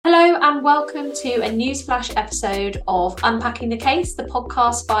and welcome to a newsflash episode of Unpacking the Case, the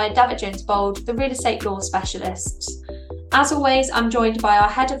podcast by David Jones Bold, the real estate law specialists. As always, I'm joined by our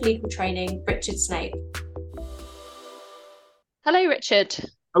head of legal training, Richard Snape. Hello, Richard.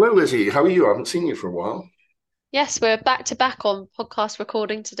 Hello, Lizzie. How are you? I haven't seen you for a while. Yes, we're back to back on podcast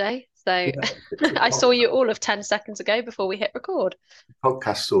recording today. So Yeah, I saw you all of 10 seconds ago before we hit record.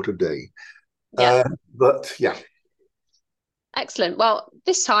 podcast sort of day. Yeah. But yeah. Excellent. Well,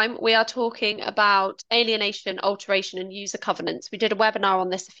 this time we are talking about alienation, alteration, and user covenants. We did a webinar on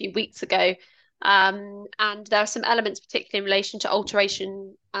this a few weeks ago, and there are some elements, particularly in relation to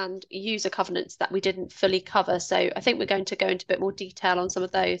alteration and user covenants, that we didn't fully cover. So I think we're going to go into a bit more detail on some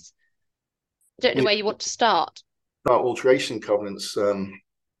of those. I don't know where you want to start. About alteration covenants,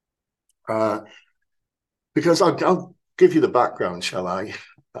 because I'll give you the background, shall I?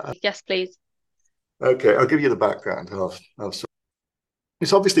 Yes, please. Okay, I'll give you the background.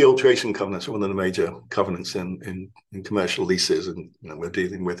 It's obviously alteration covenants are one of the major covenants in commercial leases, and we're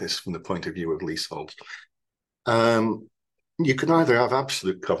dealing with this from the point of view of leaseholds. You can either have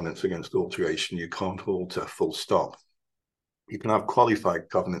absolute covenants against alteration, you can't alter, full stop. You can have qualified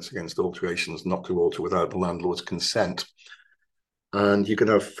covenants against alterations, not to alter without the landlord's consent. And you can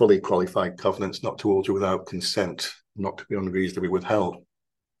have fully qualified covenants not to alter without consent, not to be unreasonably withheld.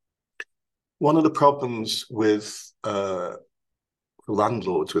 One of the problems with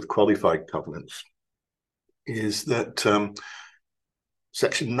landlords with qualified covenants is that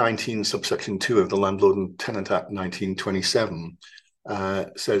Section 19, subsection 2 of the Landlord and Tenant Act 1927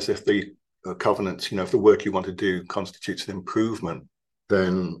 says if the covenant, if the work you want to do constitutes an improvement,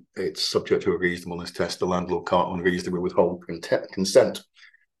 then it's subject to a reasonableness test. The landlord can't unreasonably withhold consent.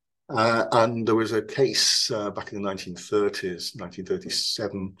 And there was a case back in the 1930s,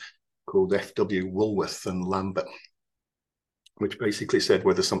 1937, called F.W. Woolworth and Lambert, which basically said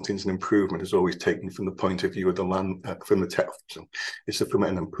whether something's an improvement is always taken from the point of view of the an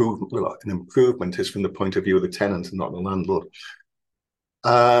improvement. Well, an improvement is from the point of view of the tenant and not the landlord.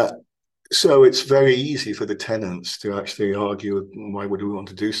 So it's very easy for the tenants to actually argue, why would we want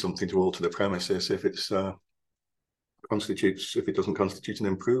to do something to alter the premises if it doesn't constitute an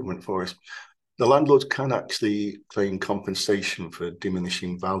improvement for us? The landlords can actually claim compensation for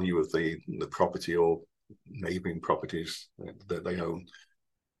diminishing value of the property or neighbouring properties that they own.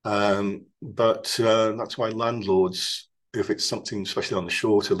 But that's why landlords, if it's something, especially on the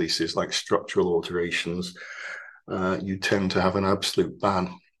shorter leases like structural alterations, you tend to have an absolute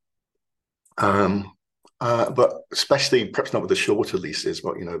ban. But especially, perhaps not with the shorter leases,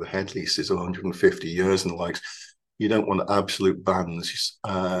 but the head leases of 150 years and the likes, you don't want absolute bans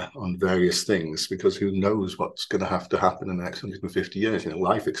on various things, because who knows what's going to have to happen in the next 150 years.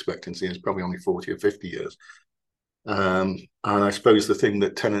 Life expectancy is probably only 40 or 50 years. And I suppose the thing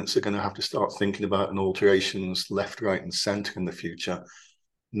that tenants are going to have to start thinking about in alterations left, right, and centre in the future,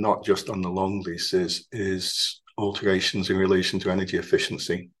 not just on the long leases, is alterations in relation to energy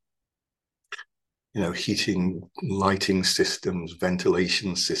efficiency. Heating, lighting systems,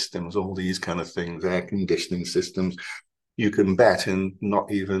 ventilation systems, all these kind of things, air conditioning systems. You can bet in not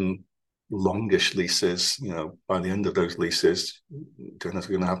even longish leases, by the end of those leases, tenants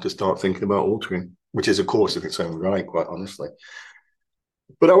are going to have to start thinking about altering, which is a course of its own right, quite honestly.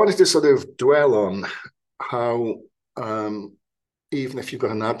 But I wanted to sort of dwell on how, even if you've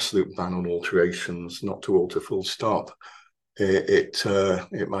got an absolute ban on alterations, not to alter full stop,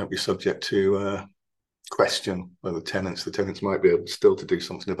 it might be subject to question whether the tenants might be able still to do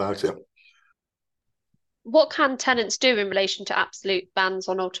something about it. What can tenants do in relation to absolute bans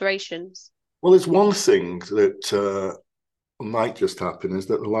on alterations? Well, there's one thing that might just happen, is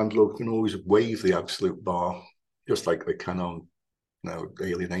that the landlord can always waive the absolute bar, just like they can on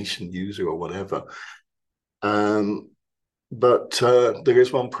alienation, user, or whatever. But there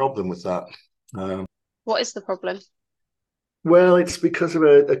is one problem with that. What is the problem? Well, it's because of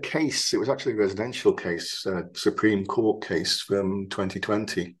a case. It was actually a residential case, a Supreme Court case from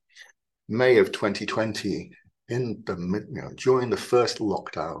 2020, May of 2020, during the first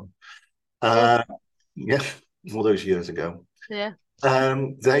lockdown. All those years ago. Yeah.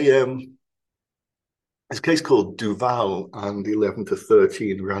 It's a case called Duval and 11 to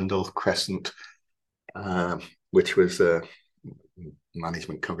 13 Randolph Crescent, which was a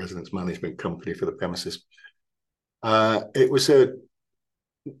residence management company for the premises. It was I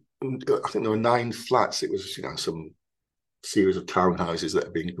think there were 9 flats. It was, some series of townhouses that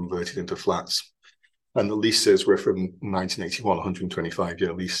are being converted into flats. And the leases were from 1981,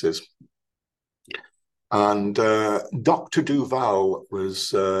 125-year leases. And Dr. Duval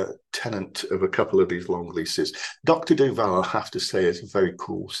was tenant of a couple of these long leases. Dr. Duval, I have to say, is a very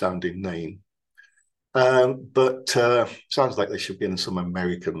cool sounding name. But sounds like they should be in some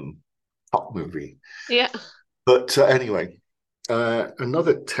American pop movie. Yeah. But anyway,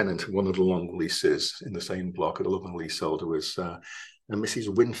 another tenant of one of the long leases in the same block, a long leaseholder, was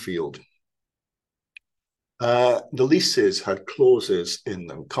Mrs. Winfield. The leases had clauses in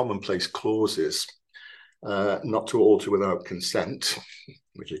them, commonplace clauses, not to alter without consent,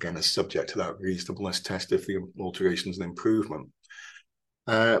 which again is subject to that reasonableness test if the alterations and improvement.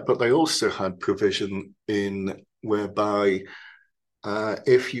 But they also had provision in whereby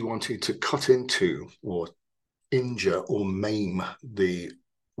if you wanted to cut into or injure or maim the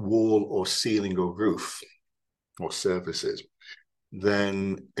wall or ceiling or roof or surfaces,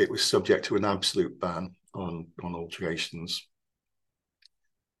 then it was subject to an absolute ban on alterations.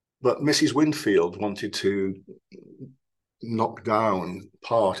 But Mrs. Winfield wanted to knock down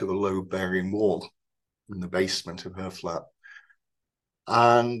part of a load-bearing wall in the basement of her flat.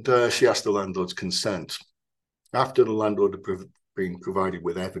 And she asked the landlord's consent. After the landlord had been provided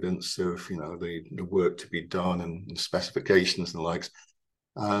with evidence of, the work to be done and specifications and the likes,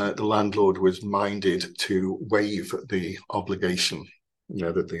 the landlord was minded to waive the obligation,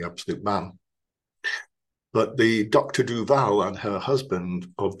 the absolute ban. But the Dr. Duval and her husband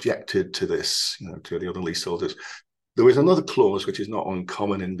objected to this, to the other leaseholders. There was another clause which is not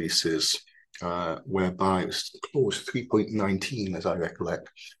uncommon in leases, whereby it's clause 3.19, as I recollect,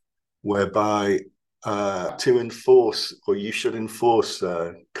 whereby to enforce, or you should enforce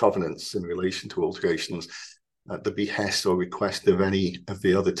covenants in relation to alterations at the behest or request of any of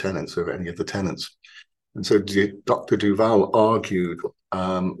the other tenants or any of the tenants. And so Dr. Duval argued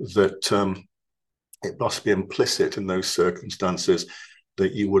that it must be implicit in those circumstances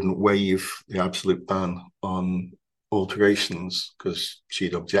that you wouldn't waive the absolute ban on alterations, because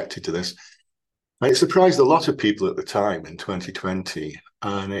she'd objected to this. And it surprised a lot of people at the time in 2020,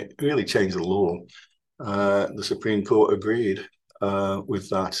 and it really changed the law. The Supreme Court agreed with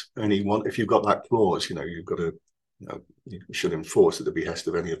that. If you've got that clause, you've got to, you should enforce at the behest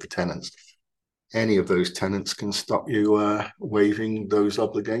of any of the tenants. Any of those tenants can stop you waiving those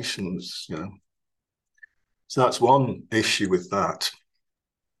obligations, So that's one issue with that.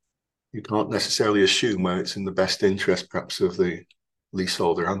 You can't necessarily assume where it's in the best interest, perhaps, of the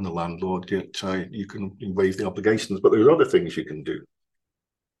leaseholder and the landlord. You can waive the obligations, but there's other things you can do.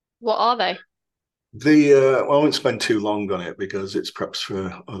 What are they? I won't spend too long on it because it's perhaps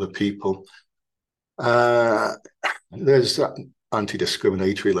for other people. There's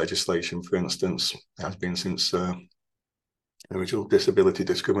anti-discriminatory legislation, for instance, has been since the original Disability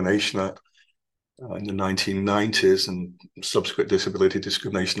Discrimination Act in the 1990s, and subsequent Disability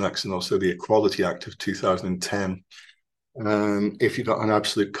Discrimination Acts, and also the Equality Act of 2010. If you've got an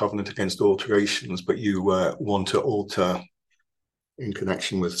absolute covenant against alterations, but you want to alter in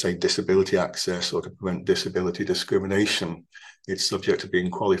connection with, say, disability access or to prevent disability discrimination, it's subject to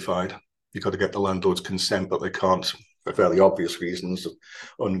being qualified. You've got to get the landlord's consent, but they can't, for fairly obvious reasons,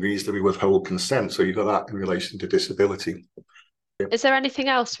 unreasonably withhold consent. So you've got that in relation to disability. Is there anything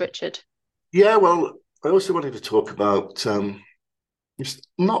else, Richard? Yeah, well, I also wanted to talk about it's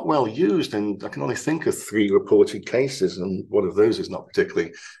not well used, and I can only think of 3 reported cases, and one of those is not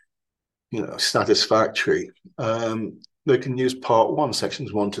particularly, satisfactory. They can use Part 1,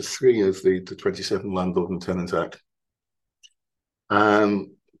 Sections 1 to 3 of the 27 Landlord and Tenant Act.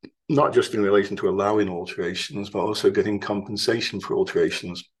 Not just in relation to allowing alterations, but also getting compensation for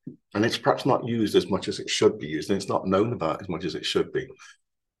alterations. And it's perhaps not used as much as it should be used, and it's not known about as much as it should be.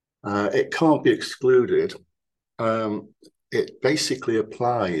 It can't be excluded. It basically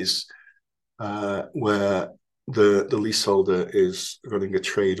applies where the leaseholder is running a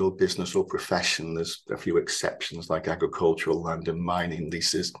trade or business or profession. There's a few exceptions like agricultural land and mining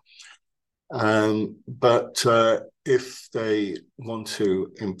leases. But if they want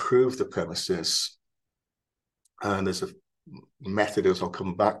to improve the premises, and there's a method, as I'll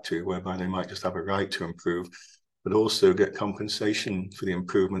come back to, whereby they might just have a right to improve, but also get compensation for the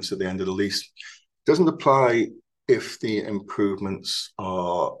improvements at the end of the lease. It doesn't apply if the improvements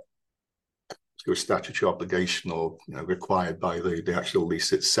are to a statutory obligation or required by the actual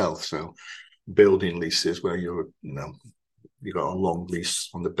lease itself. So building leases where you've got a long lease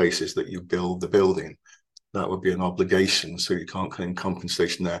on the basis that you build the building, that would be an obligation, so you can't claim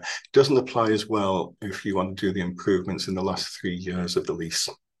compensation there. It doesn't apply as well if you want to do the improvements in the last 3 years of the lease.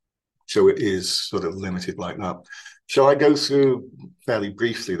 So it is sort of limited like that. Shall I go through fairly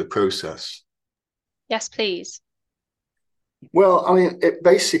briefly the process? Yes, please. Well, I mean,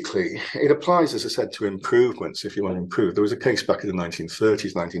 it applies, as I said, to improvements. If you want to improve, there was a case back in the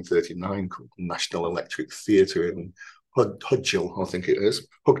 1930s, 1939, called National Electric Theatre in Hudgel, I think it is,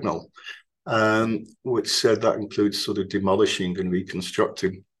 Hugnall, which said that includes sort of demolishing and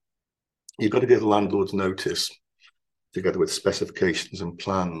reconstructing. You've got to give the landlords notice, together with specifications and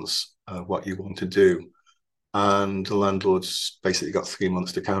plans, what you want to do. And the landlord's basically got 3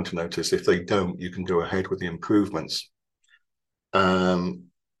 months to counter notice. If they don't, you can go ahead with the improvements. Um,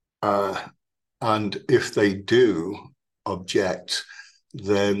 uh, and if they do object,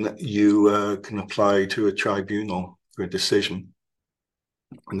 then you can apply to a tribunal for a decision.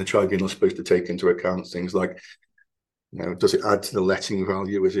 And the tribunal is supposed to take into account things like, does it add to the letting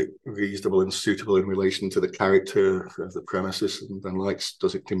value? Is it reasonable and suitable in relation to the character of the premises? And then,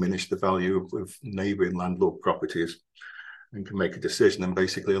 does it diminish the value of neighbouring landlord properties? And can make a decision and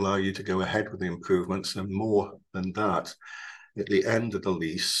basically allow you to go ahead with the improvements. And more than that, at the end of the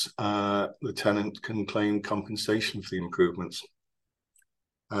lease, the tenant can claim compensation for the improvements.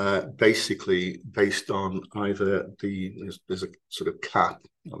 Basically, based on either there's a sort of cap,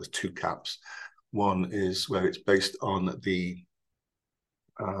 there's two caps. One is where it's based on you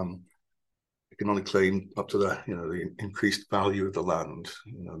can only claim up to the increased value of the land,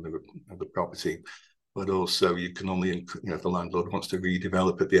 the property. But also you can only, if the landlord wants to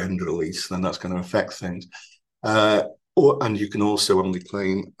redevelop at the end of the lease, then that's going to affect things. And you can also only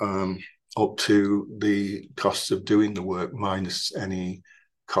claim up to the costs of doing the work minus any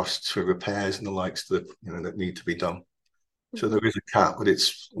costs for repairs and the likes that that need to be done. So there is a cap, but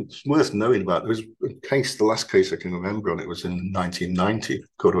it's worth knowing about. There was a case, the last case I can remember on it was in 1990,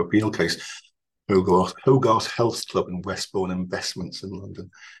 Court of Appeal case, Hogarth Health Club and Westbourne Investments in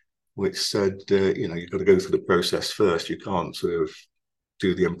London, which said, you've got to go through the process first. You can't sort of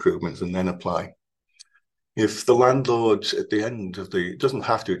do the improvements and then apply. If the landlord at the end of it doesn't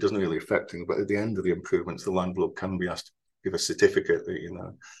really affect things, but at the end of the improvements, the landlord can be asked to give a certificate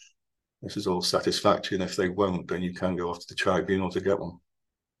that, this is all satisfactory. And if they won't, then you can go off to the tribunal to get one.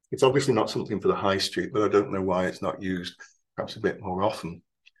 It's obviously not something for the high street, but I don't know why it's not used perhaps a bit more often.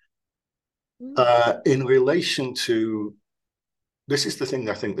 In relation to, this is the thing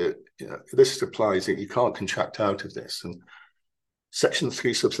I think that, this applies, that you can't contract out of this. And Section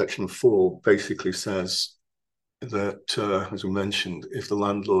 3, subsection 4 basically says that, as we mentioned, if the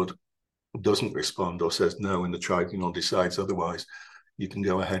landlord doesn't respond or says no and the tribunal decides otherwise, you can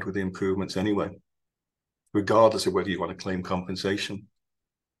go ahead with the improvements anyway, regardless of whether you want to claim compensation.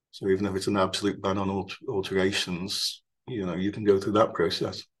 So even if it's an absolute ban on alterations, you can go through that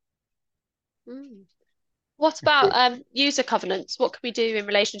process. What about user covenants? What can we do in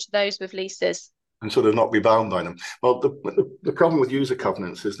relation to those with leases? And sort of not be bound by them. Well, the problem with user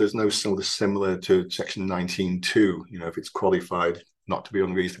covenants is there's no sort of similar to Section 19.2, if it's qualified not to be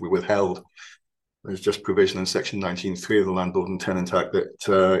unreasonably withheld. There's just provision in Section 19.3 of the Landlord and Tenant Act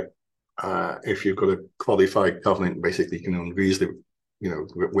that if you've got a qualified covenant, basically you can unreasonably,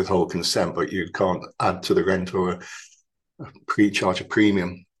 withhold consent, but you can't add to the rent or pre-charge a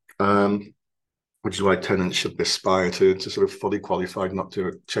premium, which is why tenants should aspire to sort of fully qualified, not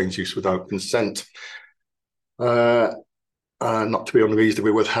to change use without consent, not to be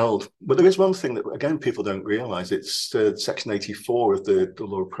unreasonably withheld. But there is one thing that, again, people don't realise. It's Section 84 of the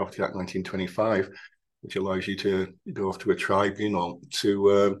Law of Property Act 1925, which allows you to go off to a tribunal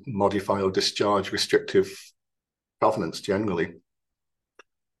to modify or discharge restrictive covenants generally.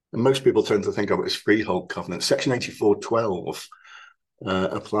 And most people tend to think of it as freehold covenants. Section 84.12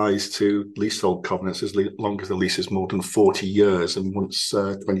 applies to leasehold covenants as long as the lease is more than 40 years and once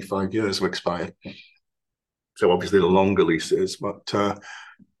 25 years have expired. So obviously the longer leases, but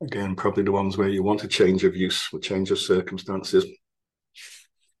again, probably the ones where you want a change of use or change of circumstances.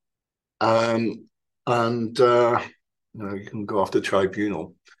 You can go off to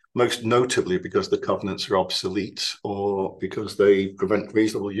tribunal, most notably because the covenants are obsolete or because they prevent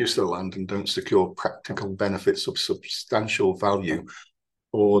reasonable use of the land and don't secure practical benefits of substantial value,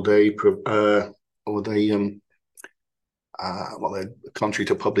 or they're contrary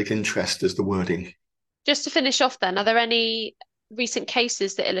to public interest is the wording. Just to finish off then, are there any recent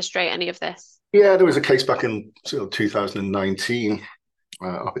cases that illustrate any of this? Yeah, there was a case back in 2019,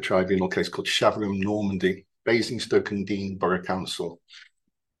 up a tribunal case called Chaverham Normandy, Basingstoke and Dean Borough Council.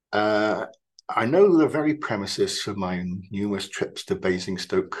 I know the very premises for my numerous trips to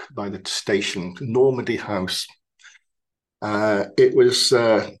Basingstoke by the station, Normandy House. It was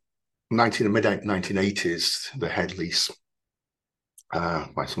mid-1980s, the head lease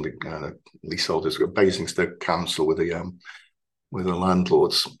by somebody, leaseholders, Basingstoke Council with the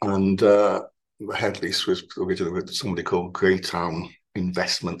landlords. And the head lease was originally with somebody called Greytown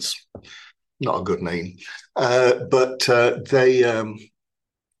Investments. Not a good name, but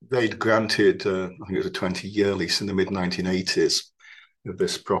they'd granted, I think it was a 20-year lease in the mid-1980s of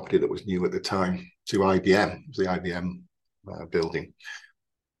this property that was new at the time to IBM. It was the IBM building.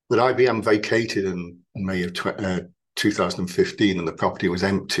 But IBM vacated in May of 2015, and the property was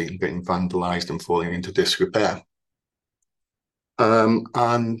empty and getting vandalised and falling into disrepair.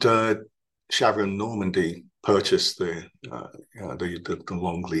 And Chevron Normandy purchased the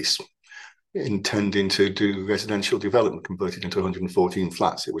long lease, intending to do residential development, converted into 114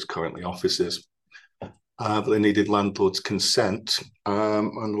 flats. It was currently offices. But they needed landlords' consent,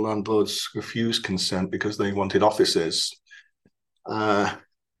 and the landlords refused consent because they wanted offices.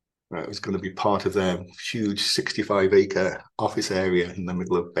 It was going to be part of their huge 65-acre office area in the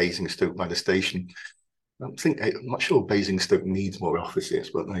middle of Basingstoke by the station. I'm not sure Basingstoke needs more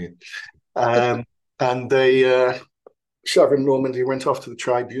offices, but Chevron Normandy went off to the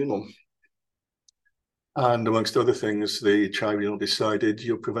tribunal. And amongst other things, the tribunal decided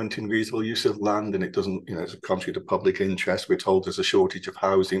you're preventing reasonable use of land, and it doesn't, it's contrary to public interest. We're told there's a shortage of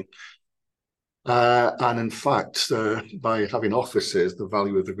housing. And in fact, by having offices, the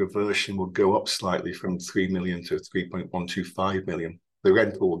value of the reversion will go up slightly from 3 million to 3.125 million. The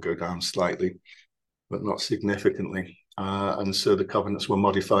rental will go down slightly, but not significantly. And so the covenants were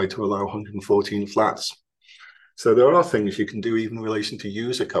modified to allow 114 flats. So there are things you can do even in relation to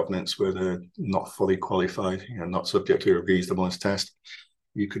user covenants where they're not fully qualified, not subject to a reasonableness test.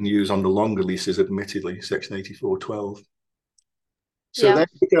 You can use on the longer leases, admittedly, Section 84.12. So there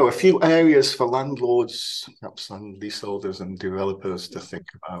you go, a few areas for landlords, perhaps, and leaseholders and developers to think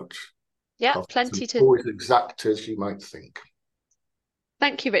about. Yeah, plenty to... Always exact as you might think.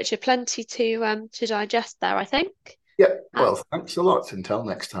 Thank you, Richard. Plenty to digest there, I think. Yeah, well, thanks a lot. Until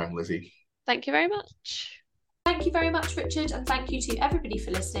next time, Lizzie. Thank you very much. Thank you very much, Richard, and thank you to everybody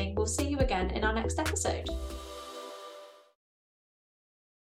for listening. We'll see you again in our next episode.